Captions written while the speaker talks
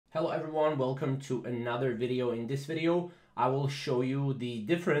Hello everyone, welcome to another video. In this video, I will show you the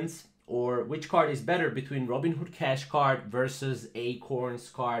difference or which card is better between Robinhood Cash Card versus Acorns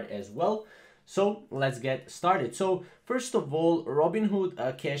card as well. So let's get started. So first of all,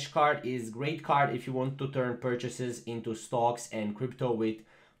 Robinhood Cash Card is great card if you want to turn purchases into stocks and crypto with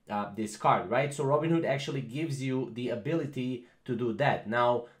this card, right? So Robinhood actually gives you the ability to do that.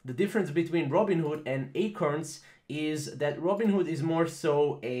 Now, the difference between Robinhood and Acorns is that Robinhood is more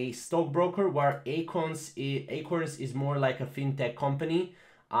so a stockbroker, where Acorns is more like a fintech company,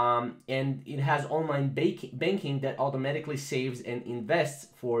 and it has online banking that automatically saves and invests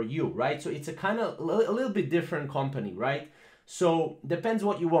for you, right? So it's a kind of a little bit different company, right? So depends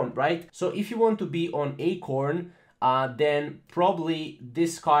what you want, right? So if you want to be on Acorn, then probably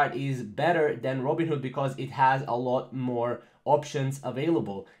this card is better than Robinhood because it has a lot more options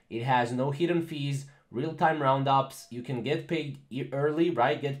available. It has no hidden fees, real-time roundups. You can get paid early,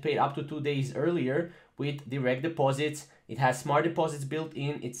 right? Get paid up to 2 days earlier with direct deposits. It has smart deposits built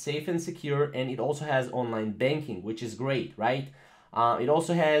in. It's safe and secure, and it also has online banking, which is great, right? It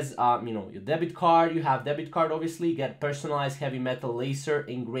also has, your debit card. You have debit card, obviously. You get personalized heavy metal laser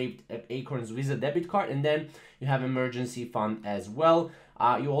engraved Acorns Visa debit card, and then you have emergency fund as well.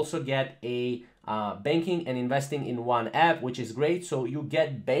 You also get a banking and investing in one app, which is great. So you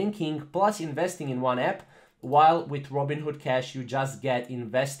get banking plus investing in one app, while with Robinhood Cash, you just get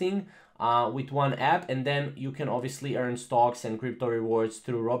investing with one app, and then you can obviously earn stocks and crypto rewards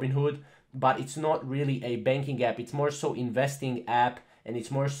through Robinhood, but it's not really a banking app. It's more so investing app, and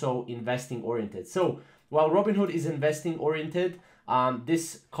it's more so investing oriented. So while Robinhood is investing oriented,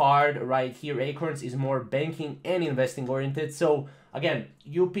 this card right here, Acorns, is more banking and investing oriented. So again,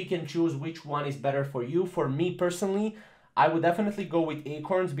 you pick and choose which one is better for you. For me personally, I would definitely go with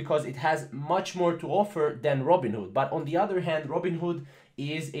Acorns because it has much more to offer than Robinhood. But on the other hand, Robinhood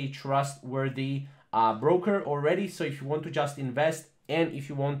is a trustworthy broker already. So if you want to just invest, and if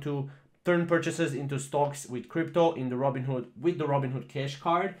you want to turn purchases into stocks with crypto in the Robinhood with the Robinhood Cash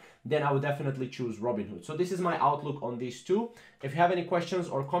Card, then I would definitely choose Robinhood. So this is my outlook on these two. If you have any questions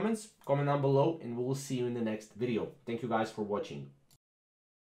or comments, comment down below, and we will see you in the next video. Thank you guys for watching.